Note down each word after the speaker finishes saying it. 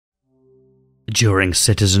During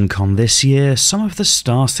CitizenCon this year, some of the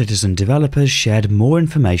Star Citizen developers shared more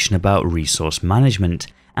information about resource management,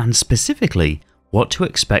 and specifically, what to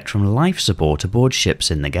expect from life support aboard ships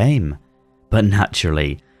in the game. But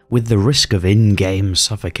naturally, with the risk of in-game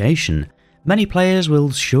suffocation, many players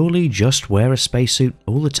will surely just wear a spacesuit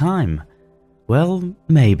all the time. Well,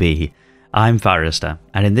 maybe. I'm Forrester,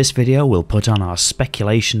 and in this video we'll put on our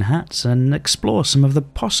speculation hats and explore some of the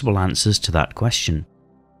possible answers to that question.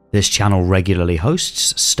 This channel regularly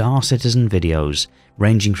hosts Star Citizen videos,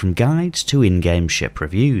 ranging from guides to in-game ship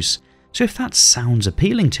reviews, so if that sounds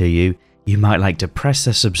appealing to you, you might like to press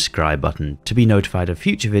the subscribe button to be notified of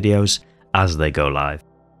future videos as they go live.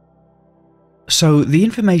 So the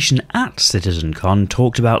information at CitizenCon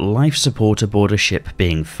talked about life support aboard a ship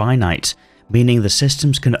being finite, meaning the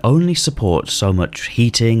systems can only support so much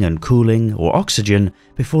heating and cooling or oxygen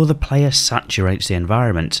before the player saturates the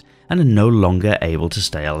environment and are no longer able to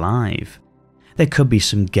stay alive. There could be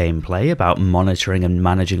some gameplay about monitoring and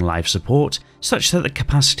managing life support such that the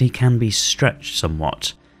capacity can be stretched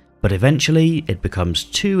somewhat, but eventually it becomes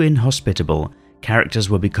too inhospitable, characters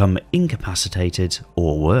will become incapacitated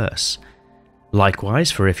or worse.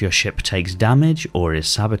 Likewise for if your ship takes damage or is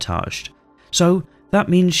sabotaged. So that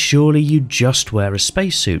means surely you just wear a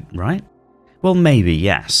spacesuit, right? Well, maybe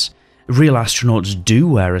yes. Real astronauts do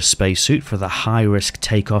wear a spacesuit for the high-risk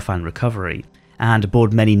takeoff and recovery, and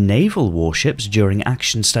aboard many naval warships during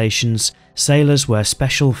action stations, sailors wear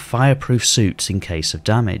special fireproof suits in case of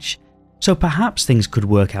damage. So perhaps things could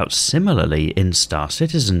work out similarly in Star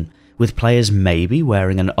Citizen, with players maybe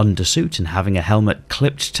wearing an undersuit and having a helmet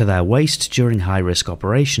clipped to their waist during high-risk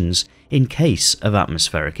operations in case of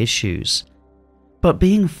atmospheric issues. But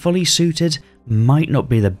being fully suited might not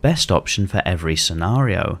be the best option for every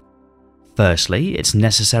scenario. Firstly, it's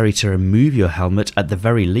necessary to remove your helmet at the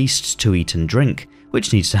very least to eat and drink,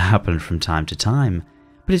 which needs to happen from time to time,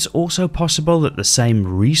 but it's also possible that the same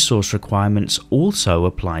resource requirements also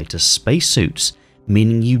apply to spacesuits,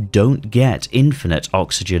 meaning you don't get infinite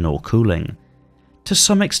oxygen or cooling. To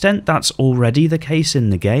some extent that's already the case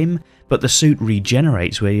in the game, but the suit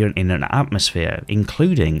regenerates where you're in an atmosphere,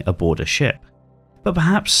 including aboard a ship. But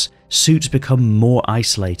perhaps suits become more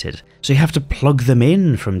isolated, so you have to plug them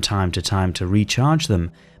in from time to time to recharge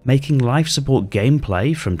them, making life support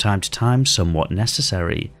gameplay from time to time somewhat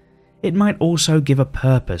necessary. It might also give a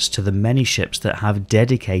purpose to the many ships that have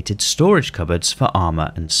dedicated storage cupboards for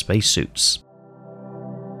armour and spacesuits.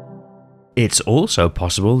 It's also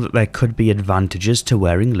possible that there could be advantages to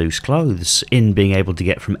wearing loose clothes, in being able to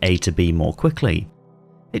get from A to B more quickly.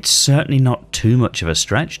 It's certainly not too much of a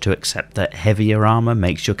stretch to accept that heavier armour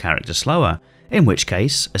makes your character slower, in which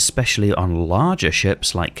case, especially on larger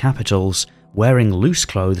ships like Capitals, wearing loose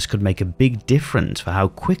clothes could make a big difference for how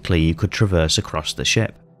quickly you could traverse across the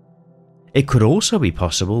ship. It could also be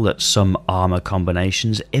possible that some armour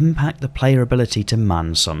combinations impact the player ability to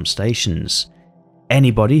man some stations.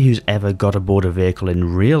 Anybody who's ever got aboard a vehicle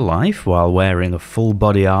in real life while wearing a full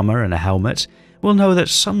body armour and a helmet will know that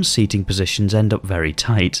some seating positions end up very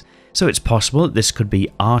tight, so it's possible that this could be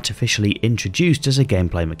artificially introduced as a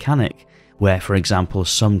gameplay mechanic, where for example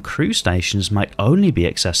some crew stations might only be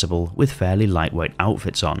accessible with fairly lightweight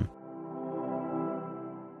outfits on.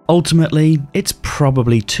 Ultimately, it's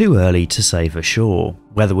probably too early to say for sure,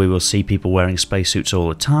 whether we will see people wearing spacesuits all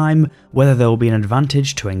the time, whether there will be an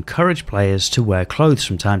advantage to encourage players to wear clothes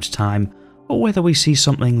from time to time, or whether we see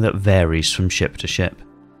something that varies from ship to ship.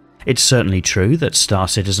 It's certainly true that Star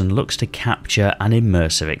Citizen looks to capture an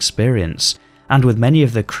immersive experience, and with many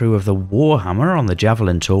of the crew of the Warhammer on the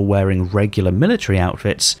Javelin tour wearing regular military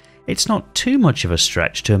outfits, it's not too much of a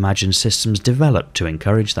stretch to imagine systems developed to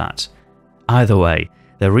encourage that. Either way,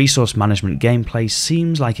 the resource management gameplay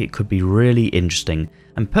seems like it could be really interesting,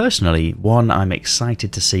 and personally one I'm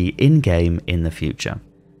excited to see in-game in the future.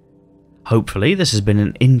 Hopefully this has been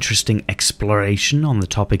an interesting exploration on the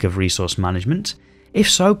topic of resource management. If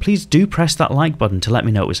so, please do press that like button to let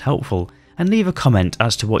me know it was helpful, and leave a comment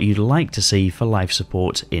as to what you'd like to see for life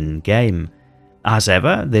support in-game. As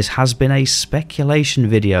ever, this has been a speculation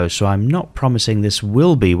video, so I'm not promising this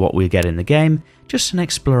will be what we get in the game, just an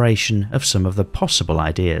exploration of some of the possible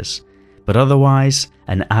ideas. But otherwise,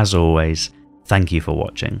 and as always, thank you for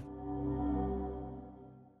watching.